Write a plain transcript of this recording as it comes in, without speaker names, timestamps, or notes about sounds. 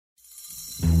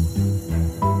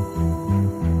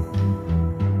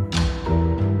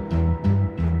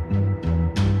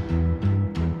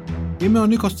Είμαι ο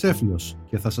Νίκος Τσέφλιος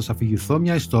και θα σας αφηγηθώ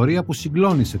μια ιστορία που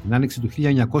συγκλώνησε την άνοιξη του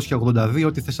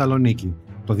 1982 τη Θεσσαλονίκη.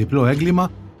 Το διπλό έγκλημα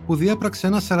που διέπραξε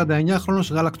ένας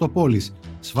 49χρονος γαλακτοπόλης,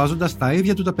 σφάζοντας τα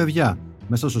ίδια του τα παιδιά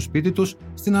μέσα στο σπίτι τους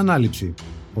στην ανάληψη.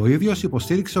 Ο ίδιος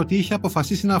υποστήριξε ότι είχε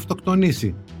αποφασίσει να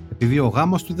αυτοκτονήσει, επειδή ο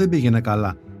γάμος του δεν πήγαινε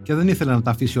καλά και δεν ήθελε να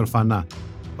τα αφήσει ορφανά.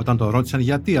 Όταν το ρώτησαν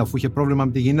γιατί, αφού είχε πρόβλημα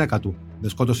με τη γυναίκα του, δεν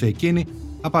σκότωσε εκείνη,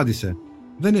 απάντησε: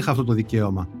 «Δεν είχα αυτό το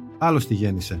δικαίωμα. Άλλος τη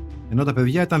γέννησε, ενώ τα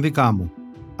παιδιά ήταν δικά μου».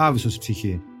 Άβυσσος η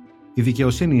ψυχή. Η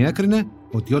δικαιοσύνη έκρινε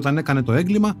ότι όταν έκανε το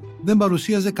έγκλημα δεν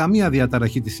παρουσίαζε καμία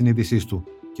διαταραχή της συνείδησής του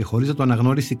και χωρίς να το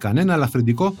αναγνωρίσει κανένα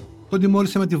ελαφρυντικό, τον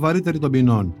τιμώρησε με τη βαρύτερη των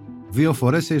ποινών. 2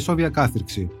 φορές σε ισόβια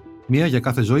κάθριξη. 1 για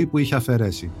κάθε ζωή που είχε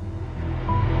αφαιρέσει.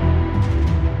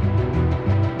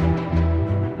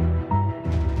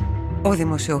 Ο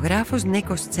δημοσιογράφος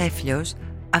Νίκος Τσέφλιος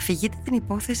αφηγείται την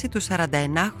υπόθεση του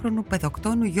 41χρονου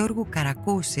παιδοκτόνου Γιώργου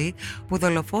Καρακούση που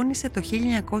δολοφόνησε το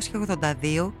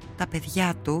 1982 τα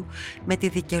παιδιά του με τη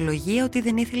δικαιολογία ότι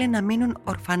δεν ήθελε να μείνουν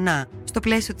ορφανά, στο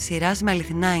πλαίσιο της σειράς με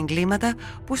αληθινά εγκλήματα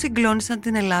που συγκλώνησαν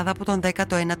την Ελλάδα από τον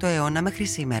 19ο αιώνα μέχρι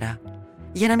σήμερα.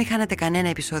 Για να μην χάνετε κανένα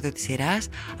επεισόδιο της σειράς,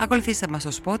 ακολουθήστε μας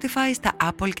στο Spotify, στα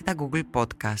Apple και τα Google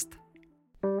Podcast.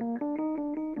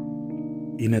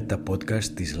 Είναι τα podcast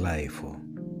της Λάιφο.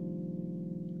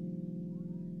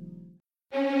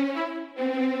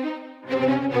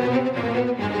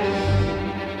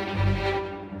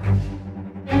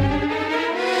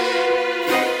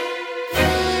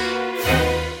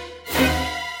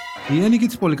 Οι ένοικοι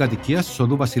της πολυκατοικίας της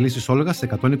οδού Βασιλίσσης Όλγας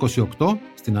 128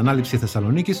 στην ανάληψη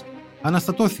Θεσσαλονίκης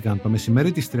αναστατώθηκαν το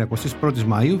μεσημέρι της 31ης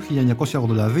Μαΐου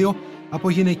 1982 από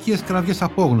γυναικείες κραυγές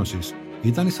απόγνωσης.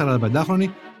 Ήταν η 45χρονη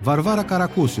Βαρβάρα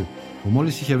Καρακούση, που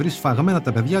μόλις είχε βρει σφαγμένα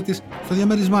τα παιδιά της στο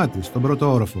διαμέρισμά της, στον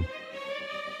πρώτο όροφο.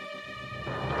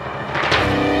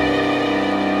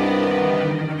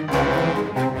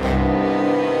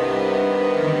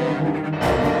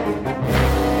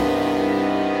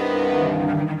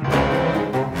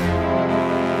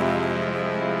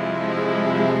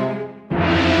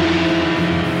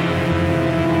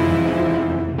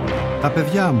 «Τα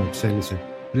παιδιά μου», ψέλισε,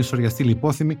 πριν σοριαστεί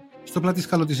λιπόθυμη στο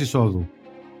πλατήσκαλο της εισόδου.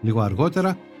 Λίγο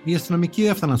αργότερα, οι αστυνομικοί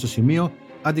έφταναν στο σημείο,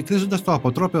 αντικρίζοντας το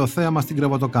αποτρόπαιο θέαμα στην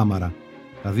κρεβατοκάμαρα.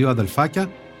 Τα 2 αδελφάκια,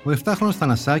 ο 7χρονος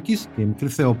Θανασάκης και η μικρή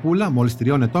Θεοπούλα, μόλις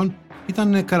 3 ετών, ήταν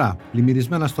νεκρά,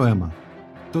 πλημμυρισμένα στο αίμα.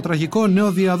 Το τραγικό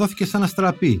νέο διαδόθηκε σαν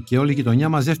αστραπή και όλη η γειτονιά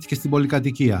μαζεύτηκε στην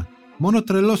πολυκατοικία. «Μόνο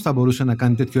τρελός θα μπορούσε να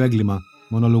κάνει τέτοιο έγκλημα»,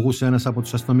 μονολογούσε ένας από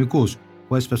τους αστυνομικούς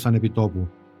που έσπευσαν επί τόπου.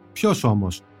 «Ποιος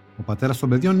όμως?» Ο πατέρας των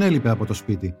παιδιών έλειπε από το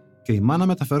σπίτι και η μάνα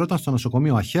μεταφερόταν στο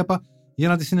νοσοκομείο Αχέπα για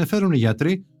να τη συνεφέρουν οι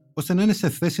γιατροί, ώστε να είναι σε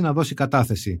θέση να δώσει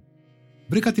κατάθεση.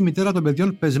 «Βρήκα τη μητέρα των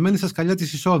παιδιών πεσμένη στα σκαλιά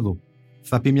της εισόδου»,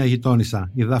 θα πει μια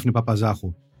γειτόνισσα, η Δάφνη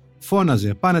Παπαζάχου.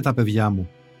 Φώναζε: «Πάνε τα παιδιά μου».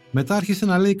 Μετά άρχισε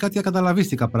να λέει κάτι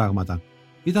ακαταλαβίστικα πράγματα.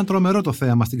 Ήταν τρομερό το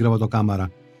θέαμα στην κρεβατοκάμαρα.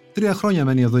 3 χρόνια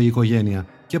μένει εδώ η οικογένεια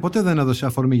και ποτέ δεν έδωσε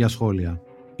αφορμή για σχόλια.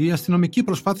 Οι αστυνομικοί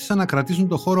προσπάθησαν να κρατήσουν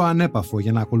το χώρο ανέπαφο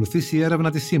για να ακολουθήσει η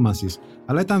έρευνα της σήμανσης,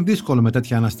 αλλά ήταν δύσκολο με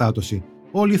τέτοια αναστάτωση.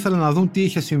 Όλοι ήθελαν να δουν τι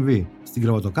είχε συμβεί. Στην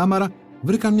κρεβατοκάμαρα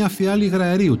βρήκαν μια φιάλη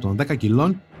υγραερίου των 10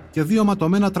 κιλών και 2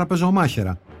 ματωμένα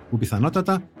τραπεζομάχαιρα, που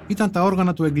πιθανότατα ήταν τα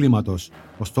όργανα του εγκλήματος.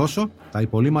 Ωστόσο, τα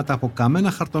υπολείμματα από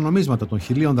καμένα χαρτονομίσματα των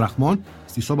 1.000 δραχμών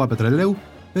στη σόμπα πετρελαίου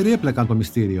περιέπλεκαν το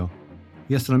μυστήριο.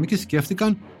 Οι αστυνομικοί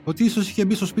σκέφτηκαν ότι ίσως είχε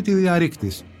μπει στο σπίτι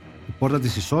διαρρήκτης. Η πόρτα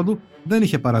της εισόδου δεν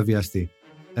είχε παραβιαστεί.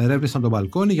 Ερεύνησαν τον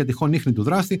μπαλκόνι για τυχόν ίχνη του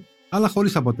δράστη, αλλά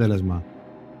χωρίς αποτέλεσμα.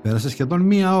 Πέρασε σχεδόν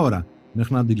 1 ώρα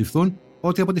μέχρι να αντιληφθούν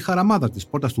ότι από τη χαραμάδα της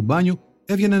πόρτας του μπάνιου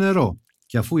έβγαινε νερό,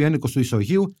 και αφού η ένικος του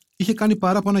ισογείου είχε κάνει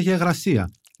παράπονα για υγρασία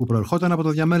που προερχόταν από το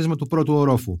διαμέρισμα του πρώτου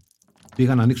ορόφου.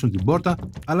 Πήγαν να ανοίξουν την πόρτα,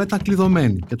 αλλά ήταν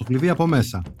κλειδωμένη και το κλειδί από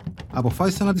μέσα.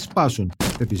 Αποφάσισαν να τη σπάσουν,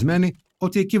 πεπισμένοι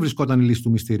ότι εκεί βρισκόταν η λύση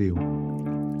του μυστηρίου.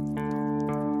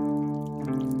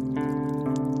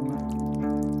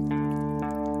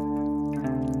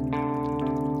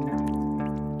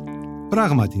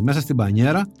 Πράγματι, μέσα στην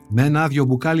πανιέρα, με ένα άδειο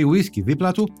μπουκάλι ουίσκι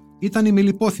δίπλα του, ήταν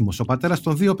ημιλιπόθυμος ο πατέρας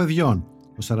των 2 παιδιών,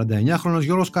 ο 49χρονος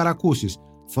Γιώργος Καρακούσης,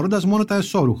 φορώντας μόνο τα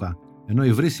εσώρουχα, ενώ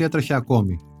η βρύση έτρεχε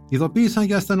ακόμη. Ειδοποίησαν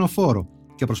για ασθενοφόρο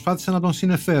και προσπάθησαν να τον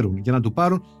συνεφέρουν για να του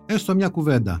πάρουν έστω μια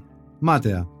κουβέντα.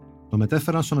 Μάταια. Το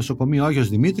μετέφεραν στο νοσοκομείο Άγιος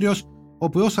Δημήτριος,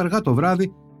 όπου έως αργά το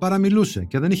βράδυ παραμιλούσε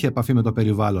και δεν είχε επαφή με το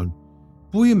περιβάλλον.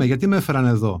 «Πού είμαι, γιατί με έφεραν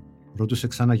εδώ?» ρωτούσε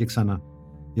ξανά και ξανά.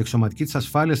 Οι αξιωματικοί της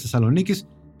ασφάλειας Θεσσαλονίκης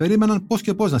περίμεναν πώς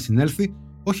και πώς να συνέλθει,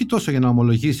 όχι τόσο για να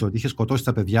ομολογήσει ότι είχε σκοτώσει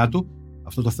τα παιδιά του,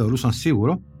 αυτό το θεωρούσαν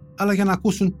σίγουρο, αλλά για να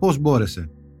ακούσουν πώς μπόρεσε.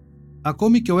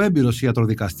 Ακόμη και ο έμπειρος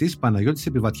ιατροδικαστής Παναγιώτης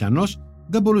Επιβατιανός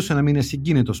δεν μπορούσε να μείνει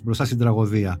συγκίνητος μπροστά στην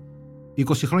τραγωδία. 20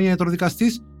 χρόνια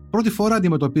ιατροδικαστής, πρώτη φορά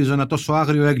αντιμετωπίζω ένα τόσο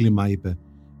άγριο έγκλημα, είπε.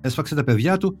 Έσφαξε τα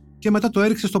παιδιά του και μετά το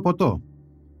έριξε στο ποτό.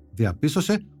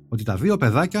 Διαπίστωσε ότι τα δύο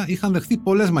παιδάκια είχαν δεχθεί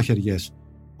πολλές μαχαιριές.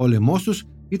 Ο λαιμός τους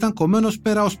ήταν κομμένος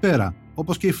πέρα ως πέρα,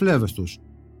 όπως και οι φλέβες τους.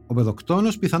 Ο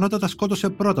παιδοκτόνος πιθανότατα σκότωσε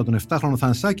πρώτα τον 7χρονο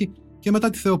Θανασάκη και μετά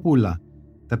τη Θεοπούλα.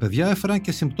 Τα παιδιά έφεραν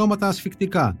και συμπτώματα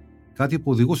ασφυκτικά, κάτι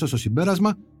που οδηγούσε στο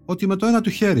συμπέρασμα ότι με το ένα του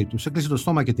χέρι τους έκλεισε το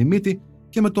στόμα και τη μύτη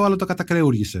και με το άλλο το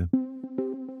κατακρεούργησε.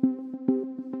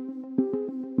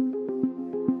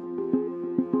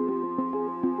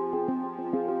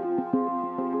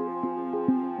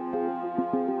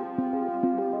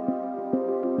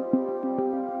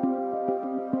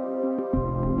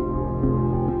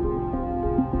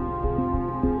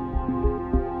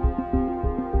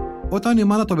 Όταν η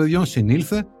μάνα των παιδιών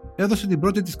συνήλθε, έδωσε την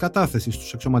πρώτη της κατάθεση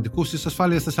στους αξιωματικούς της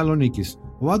ασφάλειας Θεσσαλονίκης.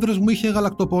 Ο άντρας μου είχε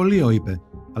γαλακτοπωλείο, είπε,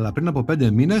 αλλά πριν από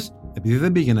 5 μήνες, επειδή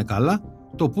δεν πήγαινε καλά,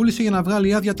 το πούλησε για να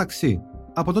βγάλει άδεια ταξί.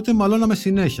 Από τότε μαλώναμε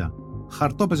συνέχεια.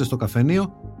 Χαρτόπαιζε στο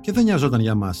καφενείο και δεν νοιαζόταν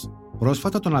για μας.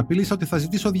 Πρόσφατα τον απείλησα ότι θα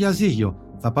ζητήσω διαζύγιο,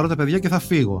 θα πάρω τα παιδιά και θα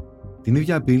φύγω. Την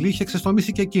ίδια απειλή είχε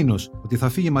ξεστομίσει και εκείνος, ότι θα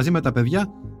φύγει μαζί με τα παιδιά,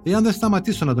 εάν δεν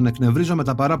σταματήσω να τον εκνευρίζω με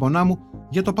τα παράπονά μου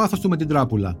για το πάθος του με την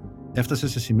τράπουλα. Έφτασε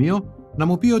σε σημείο να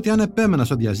μου πει ότι αν επέμενα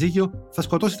στο διαζύγιο θα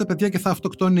σκοτώσει τα παιδιά και θα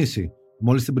αυτοκτονήσει.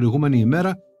 Μόλις την προηγούμενη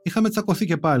ημέρα είχαμε τσακωθεί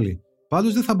και πάλι.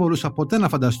 Πάντως δεν θα μπορούσα ποτέ να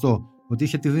φανταστώ ότι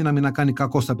είχε τη δύναμη να κάνει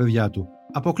κακό στα παιδιά του.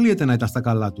 Αποκλείεται να ήταν στα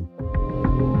καλά του.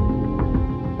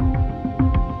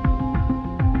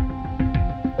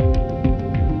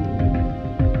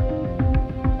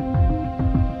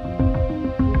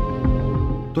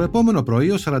 Το επόμενο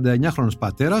πρωί ο 49χρονος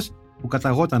πατέρας, που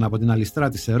καταγόταν από την Αλιστρά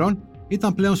της Σερών,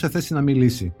 ήταν πλέον σε θέση να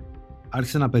μιλήσει.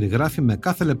 Άρχισε να περιγράφει με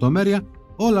κάθε λεπτομέρεια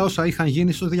όλα όσα είχαν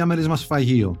γίνει στο διαμέρισμα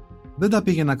σφαγείο. Δεν τα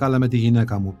πήγαινα καλά με τη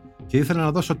γυναίκα μου και ήθελα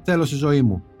να δώσω τέλος στη ζωή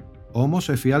μου. Όμως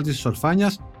ο εφιάλτης της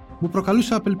ορφάνιας μου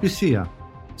προκαλούσε απελπισία.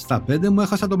 Στα 5 μου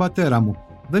έχασα τον πατέρα μου.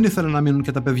 Δεν ήθελα να μείνουν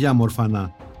και τα παιδιά μου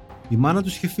ορφανά. Η μάνα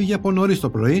τους είχε φύγει από νωρίς το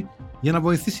πρωί για να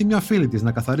βοηθήσει μια φίλη της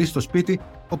να καθαρίσει το σπίτι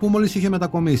όπου μόλις είχε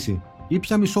μετακομίσει.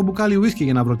 Ήπια μισό μπουκάλι ουίσκι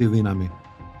για να βρω τη δύναμη.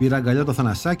 Πήρα αγκαλιά το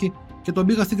Θανασάκι και τον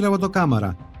πήγα στην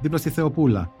κρεβατοκάμαρα, δίπλα στη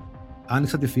Θεοπούλα.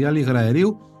 Άνοιξα τη φιάλη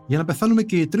υγραερίου για να πεθάνουμε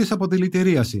και οι 3 από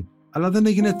δηλητηρίαση, αλλά δεν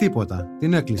έγινε τίποτα.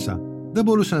 Την έκλεισα. Δεν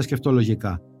μπορούσα να σκεφτώ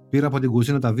λογικά. Πήρα από την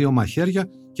κουζίνα τα 2 μαχαίρια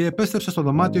και επέστρεψα στο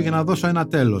δωμάτιο για να δώσω ένα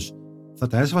τέλος. Θα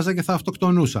τα έσβαζα και θα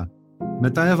αυτοκτονούσα.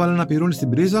 Μετά έβαλα ένα πυρούνι στην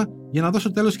πρίζα για να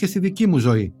δώσω τέλος και στη δική μου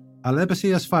ζωή, αλλά έπεσε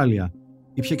η ασφάλεια.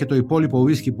 Ήπια και το υπόλοιπο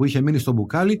ουίσκι που είχε μείνει στο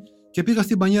μπουκάλι και πήγα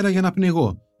στην μπανιέρα για να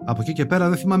πνιγώ. Από εκεί και πέρα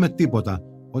δεν θυμάμαι τίποτα.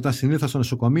 Όταν συνήλθα στο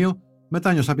νοσοκομείο,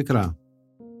 μετάνιωσα πικρά.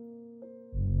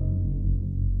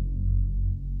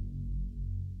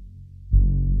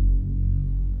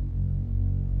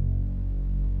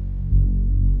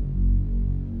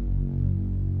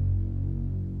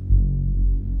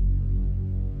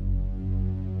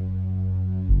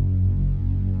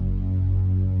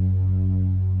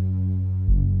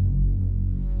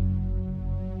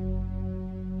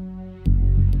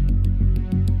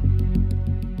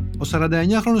 Ο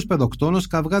 49χρονος παιδοκτόνος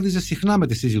καυγάδιζε συχνά με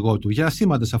τη σύζυγό του για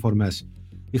ασήμαντες αφορμές.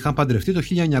 Είχαν παντρευτεί το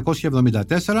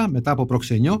 1974 μετά από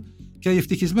προξενιό και οι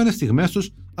ευτυχισμένες στιγμές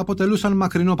τους αποτελούσαν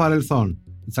μακρινό παρελθόν.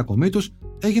 Οι τσακωμοί τους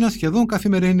έγιναν σχεδόν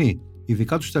καθημερινοί,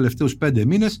 ειδικά τους τελευταίους 5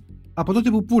 μήνες από τότε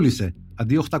που πούλησε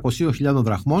αντί 800.000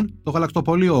 δραχμών το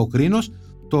γαλακτοπωλείο ο Κρίνος,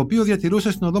 το οποίο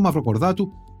διατηρούσε στην οδό Μαυροκορδάτου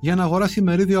για να αγοράσει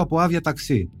μερίδιο από άδεια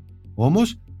ταξί.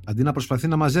 Όμως, αντί να προσπαθεί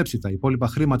να μαζέψει τα υπόλοιπα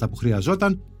χρήματα που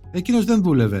χρειαζόταν, εκείνος δεν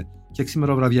δούλευε και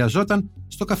ξημεροβραδιαζόταν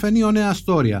στο καφενείο Νέα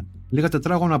Αστόρια, λίγα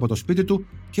τετράγωνα από το σπίτι του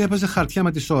και έπαιζε χαρτιά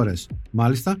με τις ώρες.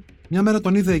 Μάλιστα, μια μέρα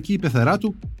τον είδε εκεί η πεθερά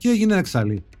του και έγινε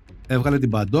έξαλλη. Έβγαλε την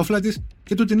παντόφλα της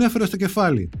και του την έφερε στο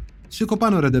κεφάλι. «Σήκω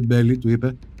πάνω, ρε ντεμπέλη», του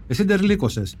είπε. «Εσύ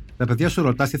ντερλίκωσες. Τα παιδιά σου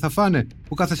ρωτάς τι θα φάνε,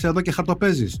 που κάθεσαι εδώ και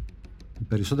χαρτοπαίζεις». Οι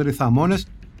περισσότεροι θαμώνες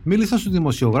μίλησαν στους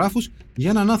δημοσιογράφους για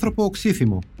έναν άνθρωπο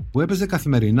οξύθυμο που έπαιζε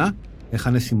καθημερινά,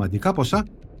 έχανε σημαντικά ποσά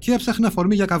και έψαχνε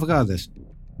αφορμή για καυγάδες.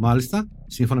 Μάλιστα,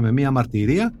 σύμφωνα με μία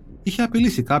μαρτυρία, είχε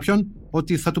απειλήσει κάποιον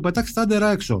ότι θα του πετάξει τα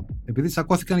άντερα έξω, επειδή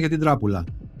τσακώθηκαν για την τράπουλα.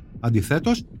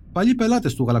 Αντιθέτως, παλιοί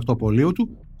πελάτες του γαλακτοπωλείου του,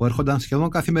 που έρχονταν σχεδόν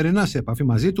καθημερινά σε επαφή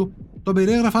μαζί του, τον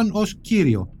περιέγραφαν ως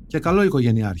κύριο και καλό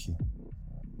οικογενειάρχη.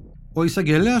 Ο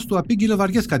εισαγγελέας του απήγγειλε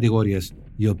βαριές κατηγορίες,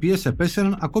 οι οποίες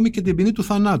επέσαιραν ακόμη και την ποινή του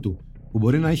θανάτου, που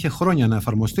μπορεί να είχε χρόνια να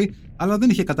εφαρμοστεί, αλλά δεν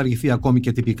είχε καταργηθεί ακόμη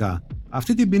και τυπικά.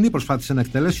 Αυτή την ποινή προσπάθησε να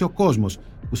εκτελέσει ο κόσμος,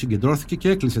 που συγκεντρώθηκε και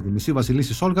έκλεισε τη μισή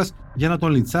Βασιλίσσης Όλγας για να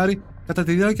τον λιτσάρει κατά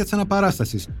τη διάρκεια της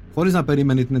αναπαράστασης, χωρίς να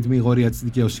περιμένει την ετοιμιγορία της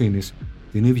δικαιοσύνης.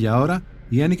 Την ίδια ώρα,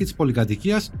 οι ένοικοι της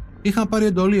πολυκατοικίας είχαν πάρει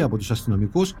εντολή από τους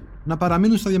αστυνομικούς να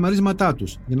παραμείνουν στα διαμερίσματά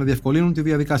τους για να διευκολύνουν τη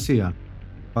διαδικασία.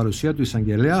 Παρουσία του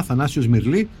εισαγγελέα Θανάσιου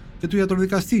Σμυρλή και του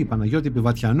ιατροδικαστή Παναγιώτη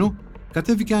Πιβατιανού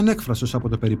κατέβηκε ανέκφραστος από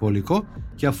το περιπολικό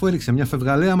και αφού έριξε μια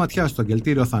φευγαλαία ματιά στο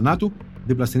αγγελτήριο θανάτου,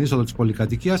 δίπλα στην είσοδο της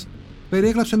πολυκατοικίας,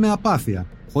 περιέγραψε με απάθεια,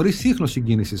 χωρίς ίχνος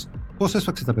συγκίνησης, πώς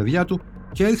έσφαξε τα παιδιά του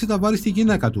και έριξε τα βάρη στη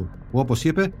γυναίκα του, που όπως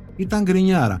είπε ήταν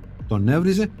γκρινιάρα, τον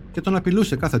έβριζε και τον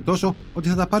απειλούσε κάθε τόσο ότι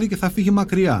θα τα πάρει και θα φύγει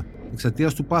μακριά,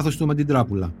 εξαιτίας του πάθους του με την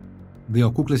τράπουλα.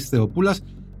 2 κούκλες της Θεοπούλας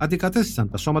αντικατέστησαν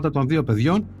τα σώματα των 2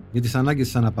 παιδιών για τις ανάγκες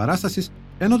της αναπαράστασης,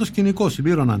 ενώ το σκηνικό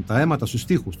συμπλήρωναν τα αίματα στους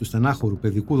τοίχους του στενάχωρου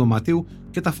παιδικού δωματίου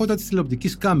και τα φώτα της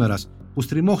τηλεοπτικής κάμερας που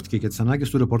στριμώχτηκε για τις ανάγκες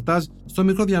του ρεπορτάζ στο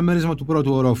μικρό διαμέρισμα του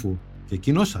πρώτου ορόφου. Και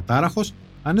εκείνος, ατάραχος,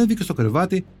 ανέβηκε στο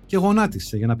κρεβάτι και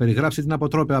γονάτισε για να περιγράψει την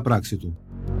αποτρόπαια πράξη του.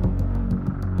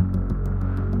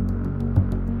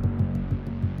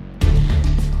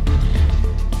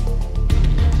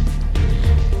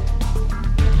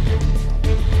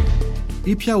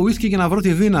 «Ήπια ουίσκι για να βρω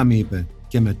τη δύναμη», είπε,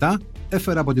 και μετά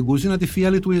έφερε από την κουζίνα τη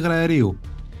φιάλη του υγραερίου.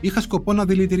 «Είχα σκοπό να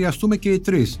δηλητηριαστούμε και οι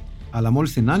 3, αλλά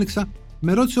μόλις την άνοιξα,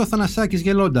 με ρώτησε ο Θανασάκης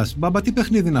γελώντας: «Μπαμπα, τι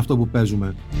παιχνίδι είναι αυτό που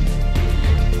παίζουμε?»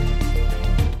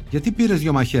 «Γιατί πήρες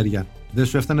 2 μαχαίρια, δεν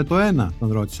σου έφτανε το ένα?»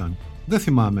 τον ρώτησαν. «Δεν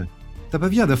θυμάμαι. Τα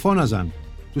παιδιά δεν φώναζαν.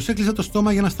 Τους έκλεισα το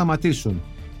στόμα για να σταματήσουν.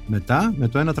 Μετά, με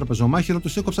το ένα τραπεζομάχαιρο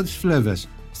τους έκοψα τις φλέβες.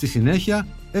 Στη συνέχεια,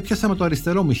 έπιασα με το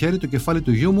αριστερό μου χέρι το κεφάλι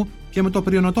του γιού μου και με το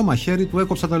πριονωτό μαχαίρι του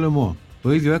έκοψα το λαιμό.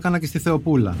 Το ίδιο έκανα και στη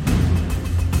Θεοπούλα».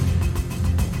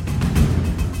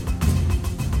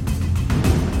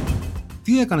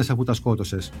 «Τι έκανες αφού τα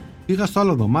σκότωσες?» «Πήγα στο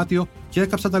άλλο δωμάτιο και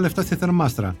έκαψα τα λεφτά στη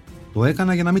θερμάστρα. Το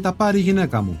έκανα για να μην τα πάρει η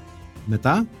γυναίκα μου.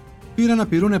 Μετά, πήρα ένα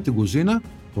πυρούνι από την κουζίνα,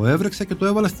 το έβρεξα και το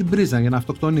έβαλα στην πρίζα για να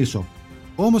αυτοκτονήσω.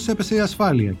 Όμως έπεσε η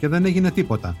ασφάλεια και δεν έγινε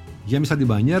τίποτα. Γέμισα την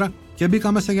μπανιέρα και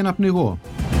μπήκα μέσα για να πνιγώ».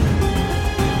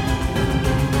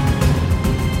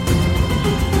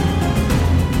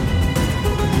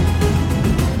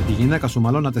 «Η γυναίκα σου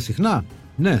μαλώνατε συχνά?»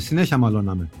 «Ναι, συνέχεια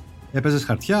μαλώναμε». «Έπαιζες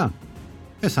χαρτιά?»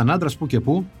 Σαν άντρας που και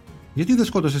που». «Γιατί δεν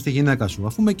σκότωσες τη γυναίκα σου,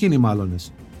 αφού με εκείνη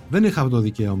μάλωνες?» «Δεν είχα αυτό το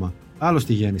δικαίωμα. Άλλος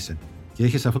τη γέννησε». «Και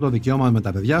είχες αυτό το δικαίωμα με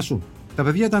τα παιδιά σου?» «Τα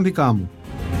παιδιά ήταν δικά μου».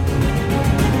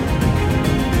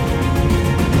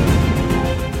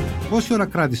 «Πόση ώρα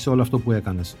κράτησε όλο αυτό που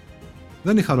έκανες?»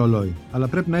 «Δεν είχα ρολόι, αλλά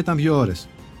πρέπει να ήταν 2 ώρες.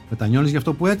 Μετανιώνεις για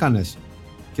αυτό που έκανες?»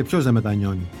 «Και ποιος δεν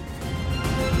μετανιώνει?»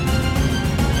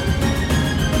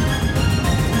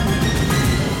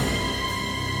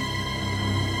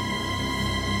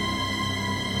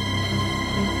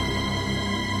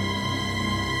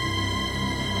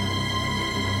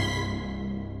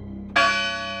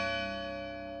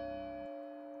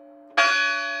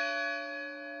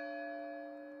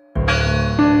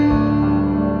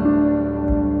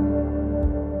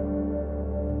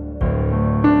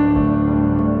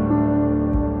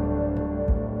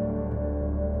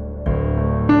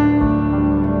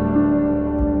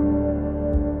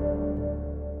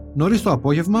 Νωρίς το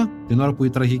απόγευμα, την ώρα που η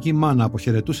τραγική μάνα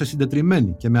αποχαιρετούσε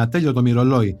συντετριμμένη και με ατέλειωτο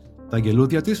μυρολόι τα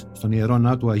αγγελούδια της στον ιερό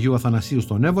ναό του Αγίου Αθανασίου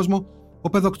στον Εύωσμο, ο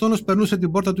παιδοκτόνος περνούσε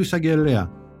την πόρτα του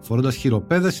εισαγγελέα, φορώντας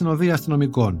χειροπέδες συνοδεία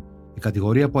αστυνομικών. Η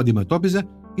κατηγορία που αντιμετώπιζε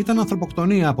ήταν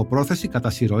ανθρωποκτονία από πρόθεση κατά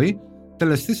συρροή,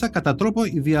 τελεστήσα κατά τρόπο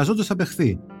ιδιαζόντως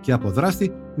απεχθή και από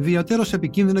δράστη ιδιαίτερος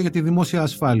επικίνδυνο για τη δημόσια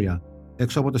ασφάλεια.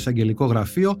 Έξω από το εισαγγελικό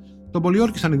γραφείο, τον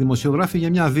πολιόρκησαν οι δημοσιογράφοι για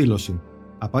μια δήλωση.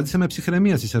 Απάντησε με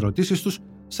ψυχραιμία στις ερωτήσεις τους,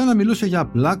 σαν να μιλούσε για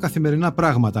απλά καθημερινά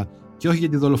πράγματα και όχι για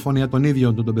τη δολοφονία των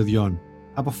ίδιων των παιδιών.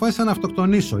 «Αποφάσισα να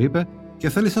αυτοκτονήσω», είπε, «και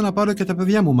θέλησα να πάρω και τα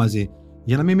παιδιά μου μαζί,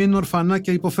 για να μην μείνουν ορφανά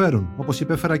και υποφέρουν, όπως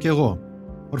υπέφερα κι εγώ.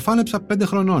 Ορφάνεψα 5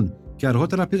 χρονών και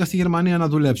αργότερα πήγα στη Γερμανία να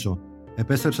δουλέψω.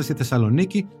 Επέστρεψα στη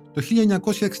Θεσσαλονίκη το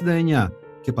 1969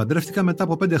 και παντρεύτηκα μετά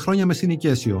από 5 χρόνια με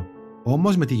συνοικέσιο.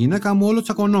 Όμως με τη γυναίκα μου όλο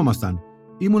τσακωνόμασταν.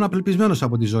 Ήμουν απελπισμένος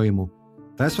από τη ζωή μου.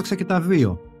 Τα έσφαξα και τα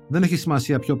 2. Δεν έχει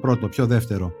σημασία ποιο πρώτο, ποιο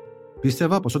δεύτερο.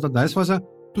 Πίστευα πως όταν τα έσφαζα,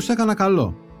 τους έκανα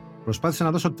καλό. Προσπάθησα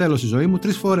να δώσω τέλος στη ζωή μου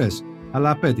 3 φορές, αλλά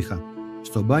απέτυχα.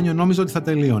 Στο μπάνιο νόμιζα ότι θα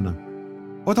τελείωνα».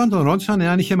 Όταν τον ρώτησαν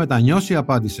εάν είχε μετανιώσει,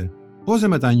 απάντησε: «Πώς δεν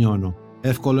μετανιώνω.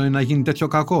 Εύκολο είναι να γίνει τέτοιο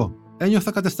κακό.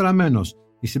 Ένιωθα κατεστραμμένος.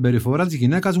 Η συμπεριφορά της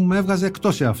γυναίκας μου με έβγαζε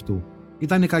εκτός εαυτού.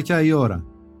 Ήταν η κακιά η ώρα.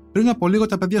 Πριν από λίγο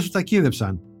τα παιδιά σου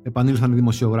τακίδεψαν», επανήλθαν οι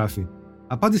δημοσιογράφοι.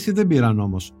 Απάντηση δεν πήραν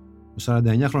όμως. Ο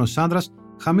 49χρονος άντρας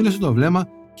χαμήλωσε το βλέμμα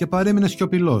και παρέμεινε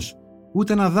σιωπηλός.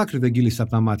 Ούτε ένα δάκρυ δεν κύλησε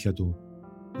από τα μάτια του.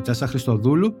 Η Τέσσα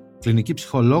Χριστοδούλου, κλινική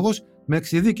ψυχολόγος με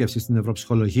εξειδίκευση στην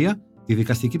νευροψυχολογία, τη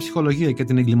δικαστική ψυχολογία και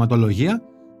την εγκληματολογία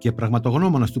και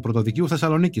πραγματογνώμονας του Πρωτοδικείου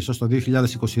Θεσσαλονίκης ως το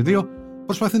 2022,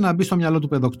 προσπαθεί να μπει στο μυαλό του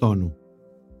παιδοκτόνου.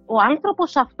 Ο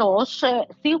άνθρωπος αυτός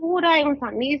σίγουρα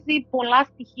εμφανίζει πολλά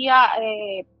στοιχεία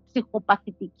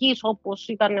ψυχοπαθητικής, όπως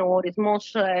ήταν ο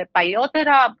ορισμός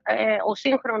παλιότερα. Ο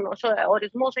σύγχρονος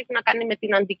ορισμός έχει να κάνει με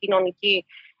την αντικοινωνική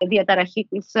διαταραχή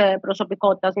της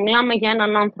προσωπικότητας. Μιλάμε για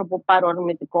έναν άνθρωπο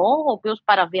παρορμητικό, ο οποίος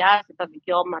παραβιάζει τα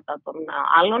δικαιώματα των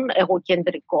άλλων,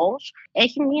 εγωκεντρικός.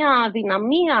 Έχει μια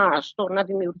αδυναμία στο να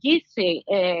δημιουργήσει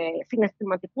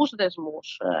συναισθηματικούς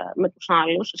δεσμούς με τους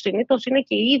άλλους. Συνήθως είναι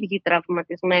και οι ίδιοι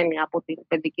τραυματισμένοι από την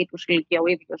παιδική τους ηλικία. Ο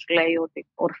ίδιος λέει ότι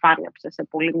ορφάνεψε σε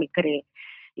πολύ μικρή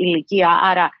ηλικία,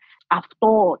 άρα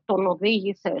αυτό τον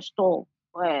οδήγησε στο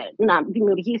να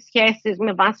δημιουργεί σχέσεις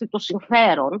με βάση το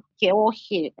συμφέρον και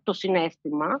όχι το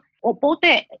συναίσθημα. Οπότε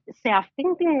σε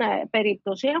αυτήν την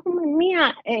περίπτωση έχουμε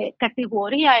μία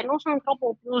κατηγορία ενός ανθρώπου ο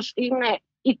οποίος είναι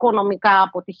οικονομικά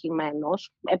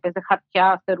αποτυχημένος, έπαιζε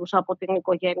χαρτιά, στερούσε από την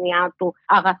οικογένειά του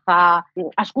αγαθά,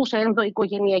 ασκούσε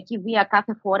ενδοοικογενειακή βία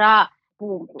κάθε φορά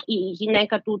που η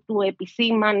γυναίκα του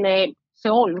επισήμανε σε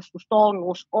όλους τους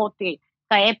τόνους ότι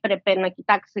θα έπρεπε να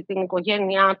κοιτάξει την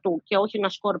οικογένειά του και όχι να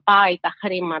σκορπάει τα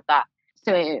χρήματα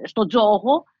στο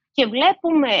τζόγο, και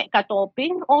βλέπουμε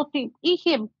κατόπιν ότι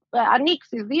είχε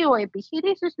ανοίξει 2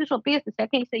 επιχειρήσεις τις οποίες τις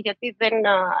έκλεισε γιατί δεν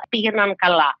πήγαιναν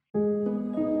καλά.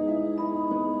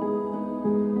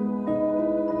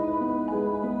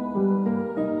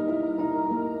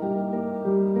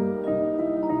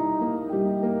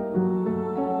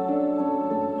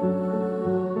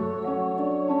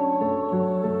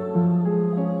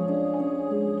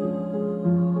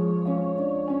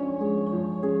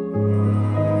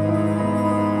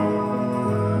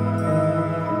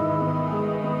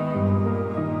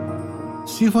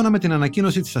 Σύμφωνα με την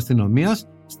ανακοίνωση της αστυνομίας,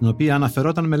 στην οποία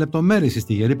αναφερόταν με λεπτομέρειες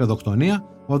στη γερή παιδοκτονία,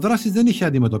 ο δράστης δεν είχε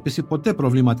αντιμετωπίσει ποτέ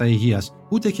προβλήματα υγείας,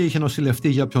 ούτε και είχε νοσηλευτεί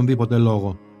για οποιονδήποτε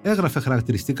λόγο. Έγραφε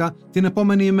χαρακτηριστικά την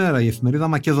επόμενη ημέρα η εφημερίδα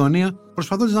Μακεδονία,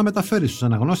 προσπαθώντας να μεταφέρει στους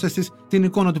αναγνώστες της την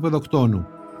εικόνα του παιδοκτόνου.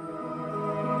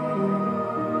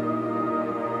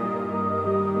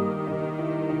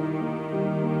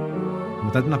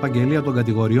 Μετά την απαγγελία των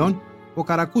κατηγοριών, ο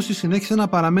Καρακούσης συνέχισε να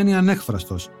παραμένει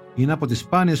ανέκφραστος. Είναι από τις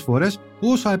σπάνιες φορές που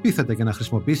όσα επίθετα και να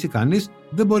χρησιμοποιήσει κανείς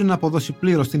δεν μπορεί να αποδώσει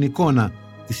πλήρως την εικόνα,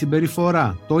 τη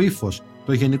συμπεριφορά, το ύφος,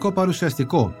 το γενικό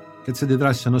παρουσιαστικό και τις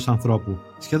αντιδράσεις ενός ανθρώπου.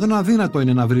 Σχεδόν αδύνατο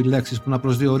είναι να βρει λέξεις που να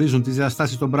προσδιορίζουν τις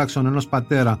διαστάσεις των πράξεων ενός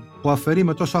πατέρα που αφαιρεί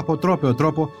με τόσο αποτρόπαιο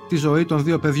τρόπο τη ζωή των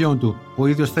 2 παιδιών του, που ο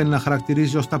ίδιος θέλει να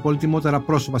χαρακτηρίζει ως τα πολυτιμότερα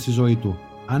πρόσωπα στη ζωή του.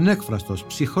 Ανέκφραστος,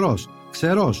 ψυχρός,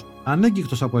 ξερός,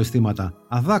 ανέγκυκτος από αισθήματα,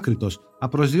 αδάκριτος,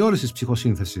 απροσδιόρισης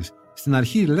ψυχοσύνθεσης. Στην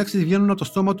αρχή οι λέξεις βγαίνουν από το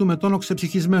στόμα του με τόνο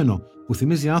ξεψυχισμένο, που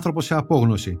θυμίζει άνθρωπο σε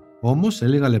απόγνωση. Όμως, σε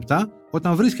λίγα λεπτά,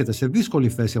 όταν βρίσκεται σε δύσκολη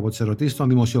θέση από τις ερωτήσεις των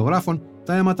δημοσιογράφων,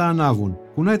 τα αίματα ανάβουν.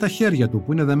 Κουνάει τα χέρια του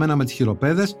που είναι δεμένα με τις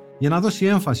χειροπέδες για να δώσει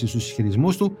έμφαση στους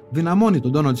ισχυρισμούς του, δυναμώνει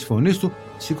τον τόνο της φωνής του,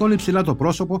 σηκώνει ψηλά το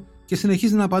πρόσωπο και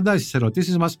συνεχίζει να απαντάει στις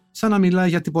ερωτήσεις μας σαν να μιλάει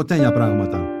για τυποτένια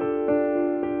πράγματα.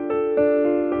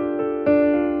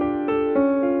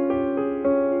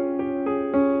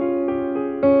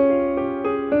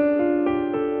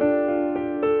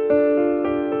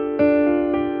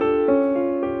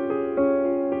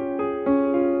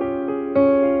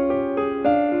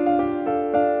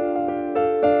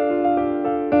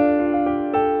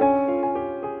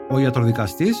 Ο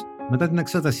ιατροδικαστής, μετά την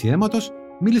εξέταση αίματος,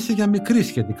 μίλησε για μικρή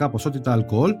σχετικά ποσότητα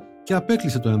αλκοόλ και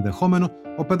απέκλεισε το ενδεχόμενο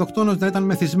ο παιδοκτόνος να ήταν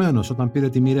μεθυσμένος όταν πήρε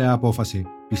τη μοιραία απόφαση.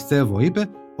 «Πιστεύω», είπε,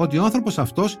 «ότι ο άνθρωπος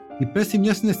αυτός υπέστη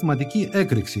μια συναισθηματική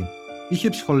έκρηξη. Είχε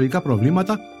ψυχολογικά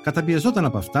προβλήματα, καταπιεζόταν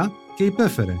από αυτά και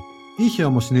υπέφερε. Είχε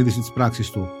όμως συνείδηση της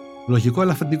πράξης του. Λογικό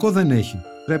ελαφρυντικό δεν έχει.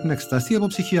 Πρέπει να εξεταστεί από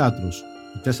ψυχιάτρους».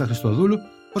 Η Τέσσα Χριστοδούλου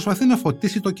προσπαθεί να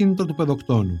φωτίσει το κίνητρο του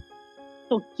παιδοκτόνου.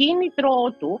 Το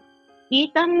κίνητρο του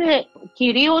ήταν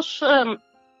κυρίως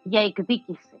για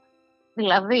εκδίκηση.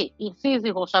 Δηλαδή, η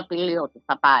σύζυγος απειλεί ότι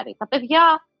θα πάρει τα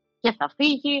παιδιά και θα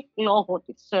φύγει λόγω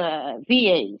της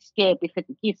βίαιης και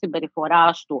επιθετικής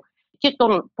συμπεριφοράς του και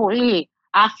των πολύ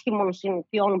άσχημων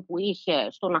συνηθιών που είχε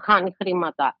στο να χάνει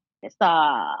χρήματα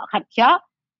στα χαρτιά,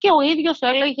 και ο ίδιος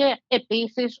έλεγε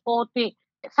επίσης ότι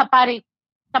θα πάρει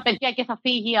τα παιδιά και θα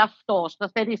φύγει αυτός, θα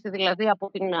στερήσει δηλαδή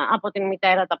από την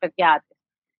μητέρα τα παιδιά της.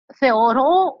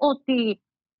 Θεωρώ ότι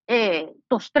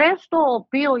το στρες το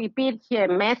οποίο υπήρχε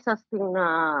μέσα στην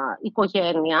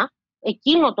οικογένεια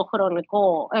εκείνο το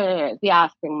χρονικό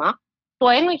διάστημα, το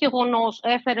ένα γεγονός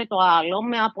έφερε το άλλο,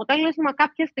 με αποτέλεσμα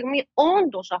κάποια στιγμή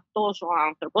όντως αυτός ο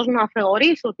άνθρωπος να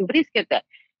θεωρήσει ότι βρίσκεται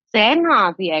σε ένα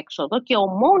αδιέξοδο και ο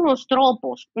μόνος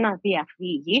τρόπος να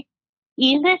διαφύγει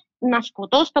είναι να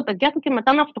σκοτώσει τα παιδιά του και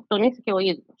μετά να αυτοκτονήσει και ο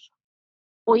ίδιος.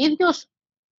 Ο ίδιος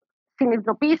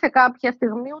συνειδητοποίησε κάποια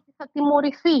στιγμή ότι θα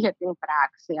τιμωρηθεί για την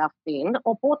πράξη αυτήν,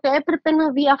 οπότε έπρεπε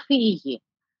να διαφύγει.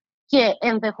 Και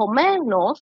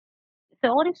ενδεχομένως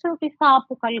θεώρησε ότι θα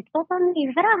αποκαλυπτόταν η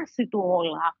δράση του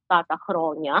όλα αυτά τα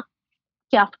χρόνια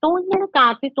και αυτό είναι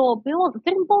κάτι το οποίο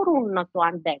δεν μπορούν να το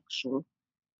αντέξουν.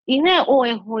 Είναι ο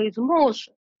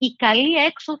εγωισμός, η καλή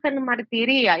έξωθεν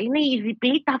μαρτυρία, είναι η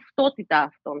διπλή ταυτότητα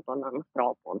αυτών των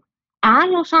ανθρώπων.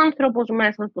 Άλλος άνθρωπος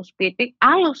μέσα στο σπίτι,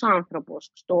 άλλος άνθρωπος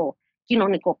στο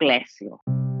κοινωνικό πλαίσιο.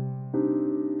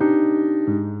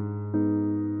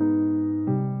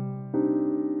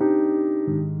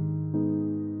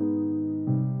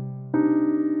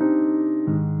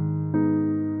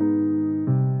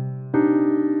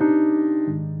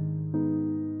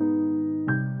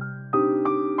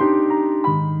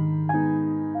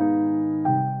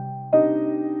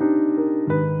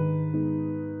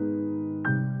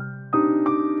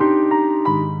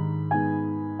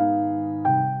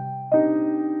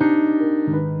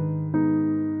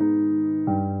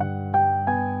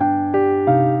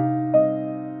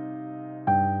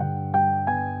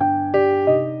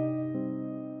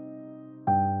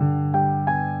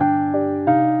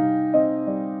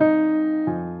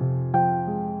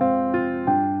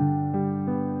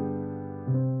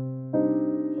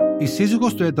 Η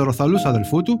σύζυγος του ετεροθαλούς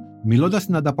αδελφού του, μιλώντας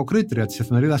στην ανταποκρίτρια της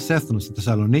εφημερίδας Έθνος στη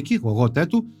Θεσσαλονίκη, Γωγώ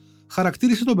Τέτου,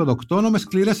 χαρακτήρισε τον παιδοκτόνο με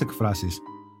σκληρές εκφράσεις.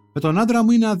 «Με τον άντρα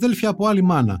μου είναι αδέλφια από άλλη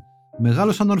μάνα.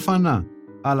 Μεγάλωσαν ορφανά.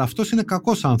 Αλλά αυτός είναι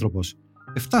κακός άνθρωπος.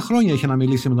 7 χρόνια είχε να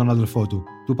μιλήσει με τον αδελφό του.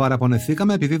 Του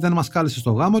παραπονεθήκαμε επειδή δεν μας κάλεσε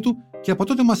στο γάμο του και από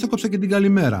τότε μας έκοψε και την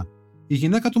καλημέρα. Η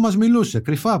γυναίκα του μας μιλούσε,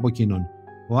 κρυφά από εκείνον.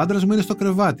 Ο άντρας μου είναι στο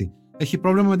κρεβάτι. Έχει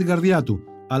πρόβλημα με την καρδιά του.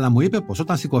 Αλλά μου είπε πως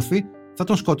όταν σηκωθεί θα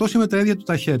τον σκοτώσει με τα ίδια του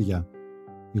τα χέρια».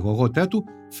 Η Γωγώ Τέτου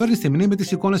φέρνει στη μνήμη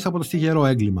τις εικόνες από το στιγερό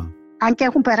έγκλημα. Αν και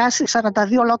έχουν περάσει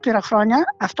 42 ολόκληρα χρόνια,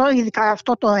 ειδικά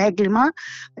αυτό το έγκλημα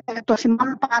το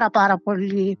θυμάμαι πάρα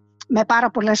πολύ, με πάρα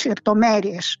πολλές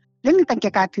λεπτομέρειες. Δεν ήταν και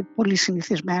κάτι πολύ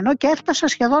συνηθισμένο και έφτασα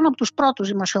σχεδόν από τους πρώτους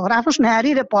δημοσιογράφους, νεαρή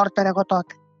ρεπόρτερ εγώ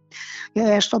τότε.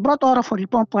 Στον πρώτο όροφο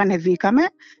λοιπόν που ανεβήκαμε,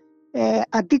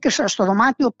 αντίκρισα στο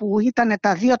δωμάτιο που ήταν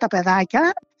τα 2 τα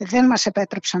παιδάκια, δεν μας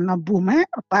επέτρεψαν να μπούμε.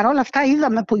 Παρ' όλα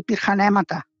είδαμε που υπήρχαν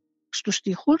αίματα στους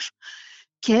τοίχους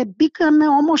και μπήκαμε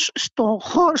όμως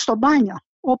στο μπάνιο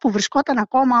όπου βρισκόταν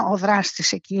ακόμα ο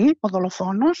δράστης εκεί, ο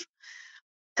δολοφόνος.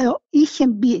 Είχε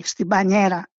μπει στην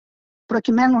μπανιέρα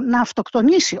προκειμένου να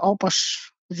αυτοκτονήσει, όπως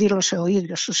δήλωσε ο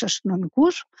ίδιος στους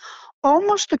αστυνομικούς,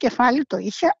 όμως το κεφάλι το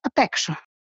είχε απ' έξω.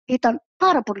 Ήταν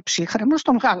πάρα πολύ ψύχρεμος,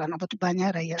 τον βγάλαν από την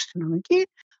μπανιέρα οι αστυνομικοί.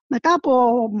 Μετά από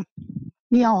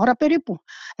 1 ώρα περίπου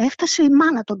έφτασε η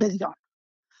μάνα των παιδιών,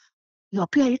 η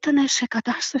οποία ήταν σε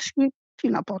κατάσταση, τι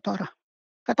να πω τώρα,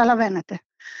 καταλαβαίνετε.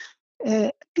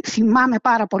 Θυμάμαι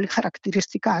πάρα πολύ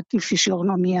χαρακτηριστικά τη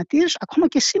φυσιογνωμία της, ακόμα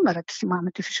και σήμερα τη θυμάμαι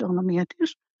τη φυσιογνωμία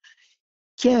της,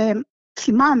 και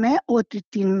θυμάμαι ότι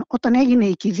όταν έγινε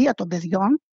η κηδεία των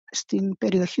παιδιών στην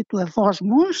περιοχή του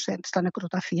Ευόσμου, στα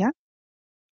νεκροταφεία,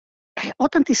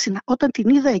 όταν την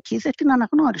είδα εκεί δεν την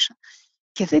αναγνώρισα.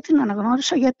 Και δεν την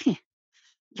αναγνώρισα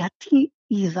γιατί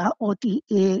είδα ότι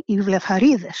οι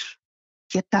βλεφαρίδες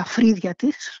και τα φρύδια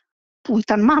της, που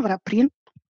ήταν μαύρα πριν,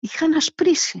 είχαν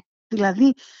ασπρίσει.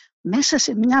 Δηλαδή μέσα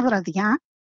σε μια βραδιά,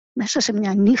 μέσα σε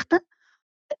μια νύχτα,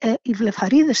 οι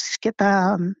βλεφαρίδες της και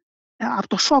από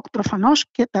το σοκ προφανώς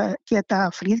και τα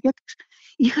φρύδια της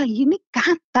είχαν γίνει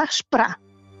κατάσπρα.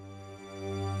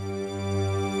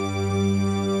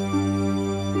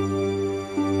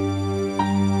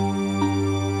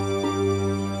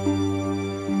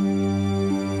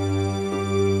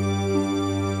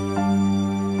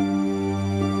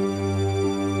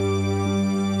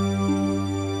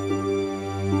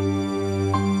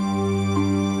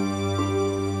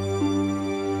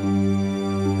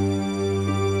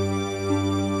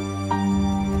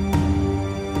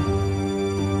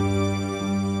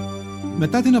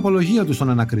 Μετά την απολογία του στον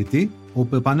ανακριτή,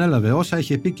 όπου επανέλαβε όσα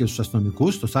είχε πει και στους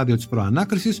αστυνομικούς στο στάδιο της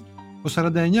προανάκρισης, ο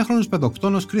 49χρονος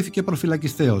παιδοκτόνος κρίθηκε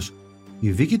προφυλακιστέως.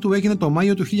 Η δίκη του έγινε το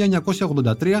Μάιο του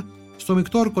 1983 στο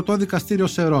μεικτό ορκωτό δικαστήριο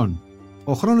Σερών.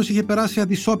 Ο χρόνος είχε περάσει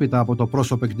αντισόπιτα από το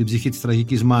πρόσωπο και την ψυχή της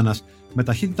τραγικής μάνας, με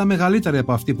ταχύτητα μεγαλύτερη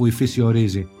από αυτή που η φύση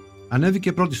ορίζει.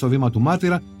 Ανέβηκε πρώτη στο βήμα του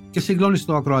μάρτυρα και συγκλώνησε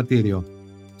το ακροατήριο.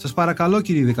 Σας παρακαλώ,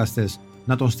 κύριοι δικαστές,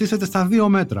 να τον στήσετε στα 2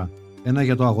 μέτρα. Ένα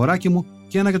για το αγοράκι μου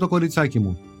και ένα για το κοριτσάκι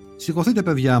μου. Σηκωθείτε,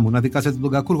 παιδιά μου, να δικάσετε τον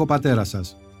κακούργο πατέρα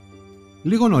σας.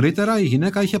 Λίγο νωρίτερα, η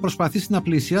γυναίκα είχε προσπαθήσει να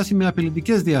πλησιάσει με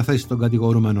απειλητικές διαθέσεις τον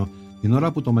κατηγορούμενο, την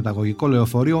ώρα που το μεταγωγικό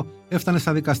λεωφορείο έφτανε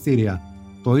στα δικαστήρια.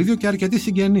 Το ίδιο και αρκετοί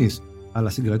συγγενείς, αλλά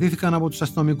συγκρατήθηκαν από τους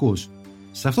αστυνομικούς.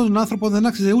 Σε αυτόν τον άνθρωπο δεν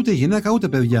άξιζε ούτε γυναίκα ούτε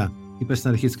παιδιά, είπε στην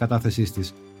αρχή της κατάθεσής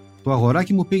της. Το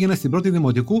αγοράκι μου πήγαινε στην πρώτη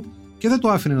δημοτικού και δεν το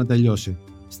άφηνε να τελειώσει.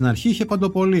 Στην αρχή είχε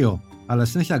παντοπολείο, αλλά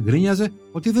συνέχεια γκρίνιαζε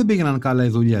ότι δεν πήγαιναν καλά οι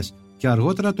δουλειές και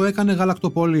αργότερα το έκανε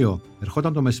γαλακτοπωλείο.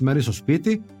 Ερχόταν το μεσημέρι στο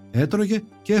σπίτι, έτρωγε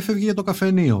και έφευγε για το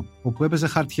καφενείο, όπου έπαιζε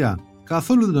χαρτιά.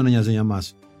 Καθόλου δεν τον ένοιαζε για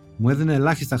μας. Μου έδινε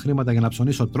ελάχιστα χρήματα για να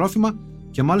ψωνίσω τρόφιμα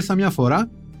και μάλιστα μια φορά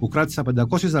που κράτησα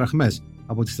 500 δραχμές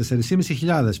από τις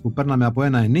 4.500 που παίρναμε από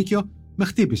ένα ενίκιο, με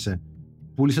χτύπησε.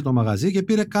 Πούλησε το μαγαζί και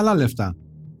πήρε καλά λεφτά.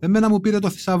 Εμένα μου πήρε το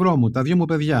θησαυρό μου, τα 2 μου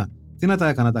παιδιά. Τι να τα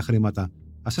έκανα τα χρήματα.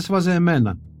 Ας έσβαζε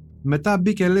εμένα. Μετά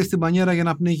μπήκε λέει στην μπανιέρα για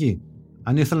να πνιγεί.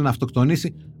 Αν ήθελε να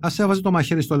αυτοκτονήσει, ας έβαζε το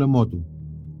μαχαίρι στο λαιμό του.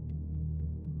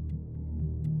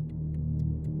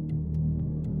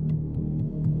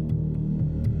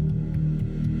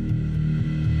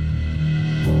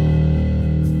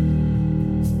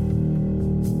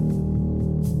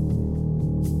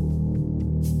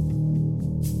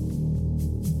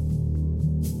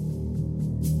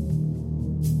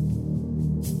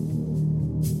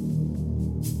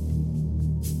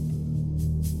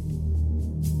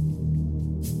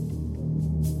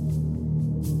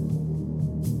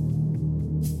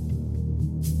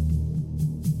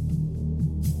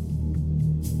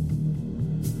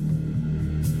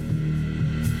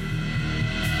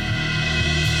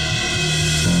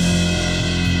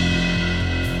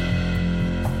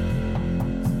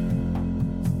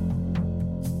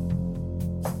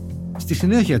 Στη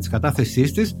συνέχεια της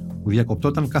κατάθεσής της, που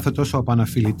διακοπτόταν κάθε τόσο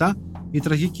απαναφιλητά, η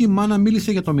τραγική μάνα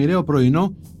μίλησε για το μοιραίο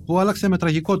πρωινό που άλλαξε με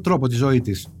τραγικό τρόπο τη ζωή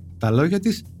της. Τα λόγια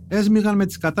της έσμιγαν με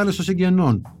τις κατάλληλες των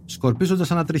συγγενών,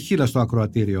 σκορπίζοντας ένα τριχύλα στο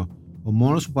ακροατήριο. Ο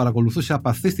μόνος που παρακολουθούσε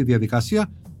απαθής τη διαδικασία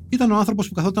ήταν ο άνθρωπος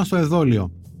που καθόταν στο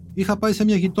εδόλιο. Είχα πάει σε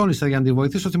μια γειτόνισσα για να τη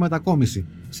βοηθήσω στη μετακόμιση,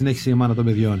 συνέχισε η μάνα των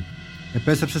παιδιών.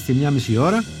 Επέστρεψα στη 1:30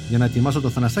 ώρα για να ετοιμάσω το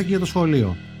θανασάκι για το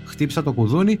σχολείο. Χτύπησα το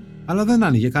κουδούνι, αλλά δεν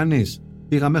άνοιγε κανείς.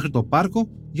 Πήγα μέχρι το πάρκο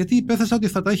γιατί υπέθεσα ότι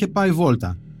θα τα είχε πάει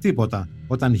βόλτα. Τίποτα.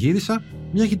 Όταν γύρισα,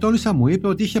 μια γειτόνισσα μου είπε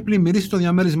ότι είχε πλημμυρίσει το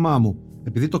διαμέρισμά μου.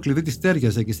 Επειδή το κλειδί της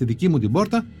τέριαζε και στη δική μου την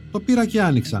πόρτα, το πήρα και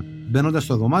άνοιξα. Μπαίνοντας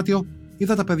στο δωμάτιο,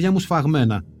 είδα τα παιδιά μου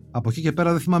σφαγμένα. Από εκεί και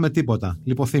πέρα δεν θυμάμαι τίποτα.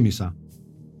 Λιποθύμησα.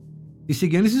 Οι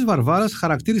συγγενείς της Βαρβάρας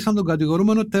χαρακτήρισαν τον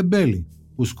κατηγορούμενο τεμπέλη,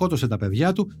 που σκότωσε τα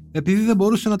παιδιά του επειδή δεν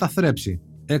μπορούσε να τα θρέψει.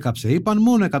 Έκαψε, είπαν,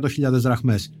 μόνο 100.000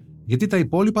 δραχμές, γιατί τα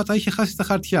υπόλοιπα τα είχε χάσει στα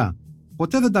χαρτιά.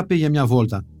 Ποτέ δεν τα πήγε μια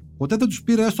βόλτα. Ποτέ δεν τους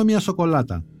πήρε έστω μια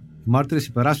σοκολάτα. Οι μάρτυρες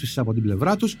υπεράσπισης από την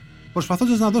πλευρά τους,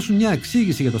 προσπαθώντας να δώσουν μια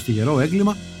εξήγηση για το στιγερό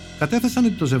έγκλημα, κατέθεσαν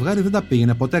ότι το ζευγάρι δεν τα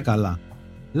πήγαινε ποτέ καλά.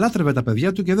 Λάτρευε τα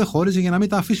παιδιά του και δεν χώριζε για να μην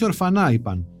τα αφήσει ορφανά,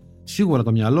 είπαν. Σίγουρα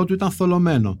το μυαλό του ήταν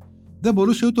θολωμένο. Δεν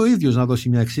μπορούσε ούτε ο ίδιος να δώσει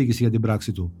μια εξήγηση για την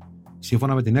πράξη του.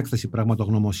 Σύμφωνα με την έκθεση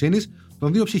πραγματογνωμοσύνης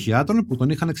των 2 ψυχιάτρων που τον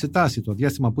είχαν εξετάσει το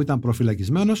διάστημα που ήταν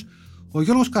προφυλακισμένος, ο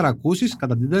Γιώργος Καρακούσης,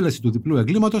 κατά την τέλεση του διπλού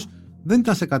εγκλήματος, δεν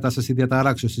ήταν σε κατάσταση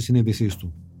διαταράξεως της συνείδησής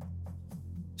του.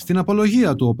 Στην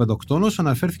απολογία του, ο παιδοκτόνος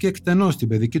αναφέρθηκε εκτενώς στην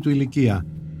παιδική του ηλικία.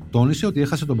 Τόνισε ότι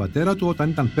έχασε τον πατέρα του όταν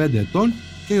ήταν 5 ετών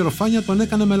και η ορφάνια τον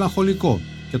έκανε μελαγχολικό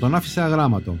και τον άφησε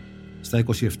αγράμματο. Στα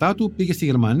 27 του πήγε στη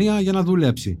Γερμανία για να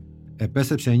δουλέψει.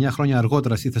 Επέστρεψε 9 χρόνια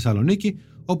αργότερα στη Θεσσαλονίκη,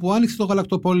 όπου άνοιξε το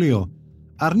γαλακτοπωλείο.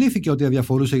 Αρνήθηκε ότι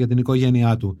αδιαφορούσε για την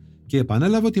οικογένειά του και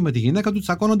επανέλαβε ότι με τη γυναίκα του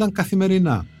τσακώνονταν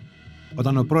καθημερινά.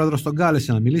 Όταν ο πρόεδρος τον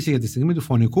κάλεσε να μιλήσει για τη στιγμή του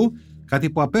φωνικού, κάτι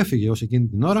που απέφυγε ως εκείνη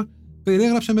την ώρα,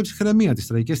 περιέγραψε με ψυχραιμία τις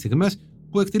τραγικές στιγμές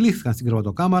που εκτελήχθηκαν στην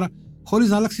κρεβατοκάμαρα, χωρίς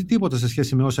να αλλάξει τίποτα σε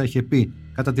σχέση με όσα είχε πει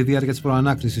κατά τη διάρκεια της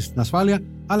προανάκρισης στην ασφάλεια,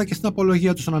 αλλά και στην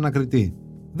απολογία του στον ανακριτή.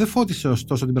 Δεν φώτισε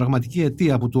ωστόσο την πραγματική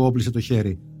αιτία που του όπλησε το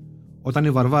χέρι. Όταν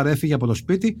η Βαρβάρα έφυγε από το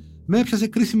σπίτι, με έπιασε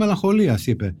κρίση μελαγχολίας,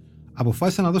 είπε.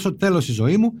 Αποφάσισα να δώσω τέλος στη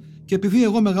ζωή μου και επειδή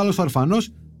εγώ μεγάλωσα ορφανός,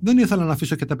 δεν ήθελα να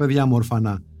αφήσω και τα παιδιά μου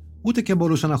ορφανά. Ούτε και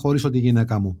μπορούσα να χωρίσω τη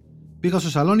γυναίκα μου. Πήγα στο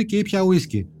σαλόνι και ήπια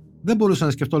ουίσκι. Δεν μπορούσα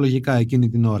να σκεφτώ λογικά εκείνη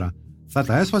την ώρα. Θα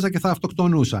τα έσφαζα και θα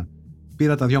αυτοκτονούσα.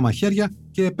 Πήρα τα 2 μαχαίρια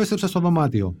και επέστρεψα στο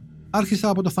δωμάτιο. Άρχισα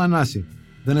από το Θανάση.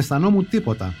 Δεν αισθανόμουν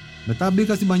τίποτα. Μετά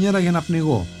μπήκα στην μπανιέρα για να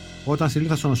πνιγώ. Όταν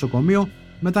συλλήφθα στο νοσοκομείο,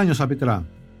 μετά νιώσα πικρά.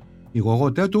 Η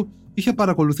Γωγώ Τέτου είχε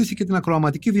παρακολουθήσει και την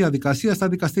ακροαματική διαδικασία στα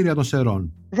δικαστήρια των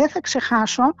Σερών. Δεν θα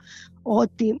ξεχάσω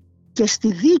ότι και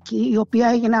στη δίκη, η οποία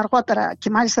έγινε αργότερα και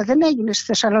μάλιστα δεν έγινε στη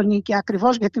Θεσσαλονίκη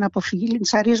ακριβώς για την αποφυγή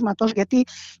λιντσαρίσματος, γιατί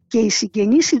και οι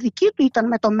συγγενείς οι δικοί του ήταν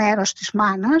με το μέρος της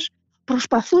μάνας,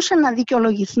 προσπαθούσε να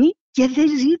δικαιολογηθεί και δεν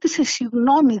ζήτησε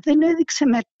συγγνώμη, δεν έδειξε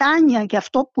μετάνοια για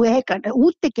αυτό που έκανε,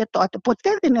 ούτε και τότε. Ποτέ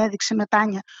δεν έδειξε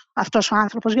μετάνοια αυτός ο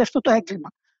άνθρωπος για αυτό το έγκλημα.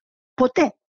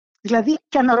 Ποτέ. Δηλαδή,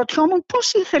 και αναρωτιόμουν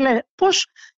πώς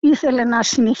ήθελε να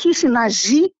συνεχίσει να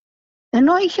ζει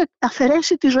ενώ είχε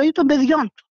αφαιρέσει τη ζωή των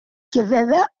παιδιών του. Και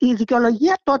βέβαια η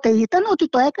δικαιολογία τότε ήταν ότι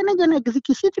το έκανε για να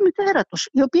εκδικηθεί τη μητέρα τους,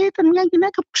 η οποία ήταν μια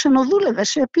γυναίκα που ξενοδούλευε,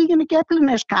 πήγαινε και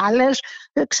έπλυνε σκάλες,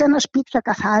 ξένα σπίτια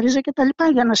καθάριζε κτλ.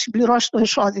 Για να συμπληρώσει το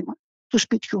εισόδημα του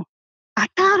σπιτιού.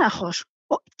 Ατάραχος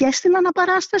και στην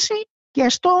αναπαράσταση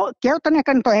Και όταν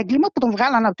έκανε το έγκλημα, που τον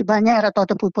βγάλανε από την πανιέρα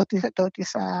τότε που υποτίθεται ότι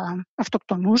θα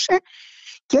αυτοκτονούσε,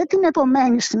 και την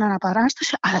επομένη στην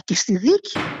αναπαράσταση, αλλά και στη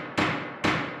δίκη.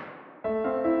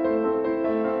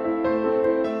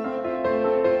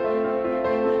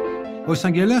 Ο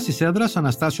εισαγγελέας της έδρας,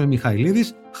 Αναστάσιο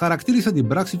Μιχαηλίδης, χαρακτήρισε την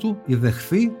πράξη του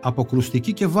ιδεχθή,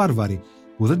 αποκρουστική και βάρβαρη,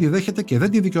 που δεν τη δέχεται και δεν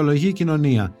τη δικαιολογεί η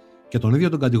κοινωνία, και τον ίδιο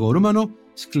τον κατηγορούμενο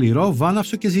σκληρό,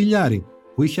 βάναυσο και ζηλιάρη,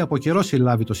 που είχε από καιρό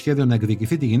συλλάβει το σχέδιο να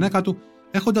εκδικηθεί τη γυναίκα του,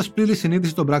 έχοντας πλήρη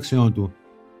συνείδηση των πράξεών του.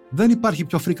 «Δεν υπάρχει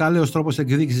πιο φρικαλαίος τρόπος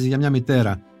εκδίκησης για μια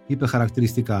μητέρα», είπε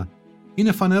χαρακτηριστικά.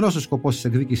 «Είναι φανερός ο σκοπός της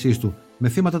εκδίκησής του, με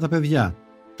θύματα τα παιδιά.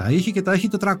 Τα είχε και τα έχει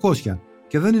 400,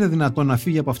 και δεν είναι δυνατόν να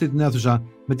φύγει από αυτή την αίθουσα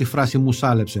με τη φράση «μου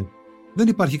σάλεψε». Δεν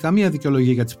υπάρχει καμία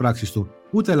δικαιολογία για τις πράξεις του,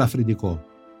 ούτε ελαφρυντικό».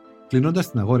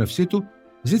 Κλείνοντας την αγόρευσή του,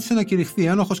 ζήτησε να κηρυχθεί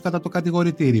ένοχος κατά το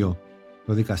κατηγορητήριο.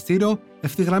 Το δικαστήριο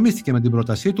ευθυγραμμίστηκε με την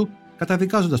πρότασή του,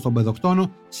 καταδικάζοντας τον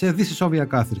παιδοκτόνο σε δισισόβια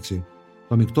κάθριξη.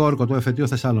 Το μεικτό όρκωτο εφετείο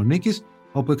Θεσσαλονίκης,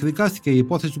 όπου εκδικάστηκε η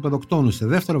υπόθεση του παιδοκτόνου σε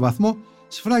δεύτερο βαθμό,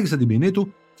 σφράγισε την ποινή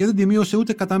του και δεν τη μείωσε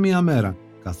ούτε κατά μία μέρα,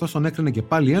 καθώς τον έκρινε και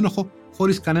πάλι ένοχο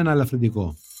χωρίς κανένα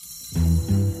ελαφρυντικό.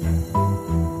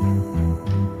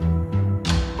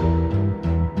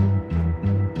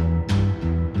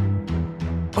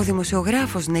 Ο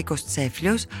δημοσιογράφος Νίκος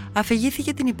Τσέφλιος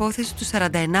αφηγήθηκε την υπόθεση του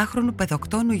 41χρονου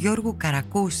παιδοκτόνου Γιώργου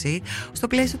Καρακούση στο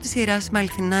πλαίσιο της σειράς με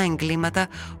αληθινά εγκλήματα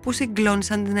που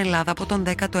συγκλώνησαν την Ελλάδα από τον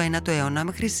 19ο αιώνα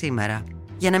μέχρι σήμερα.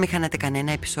 Για να μην χάνετε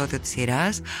κανένα επεισόδιο της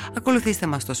σειράς, ακολουθήστε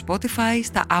μας στο Spotify,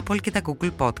 στα Apple και τα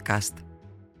Google Podcast.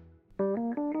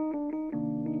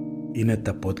 Είναι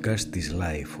τα podcast της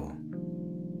Lifeo.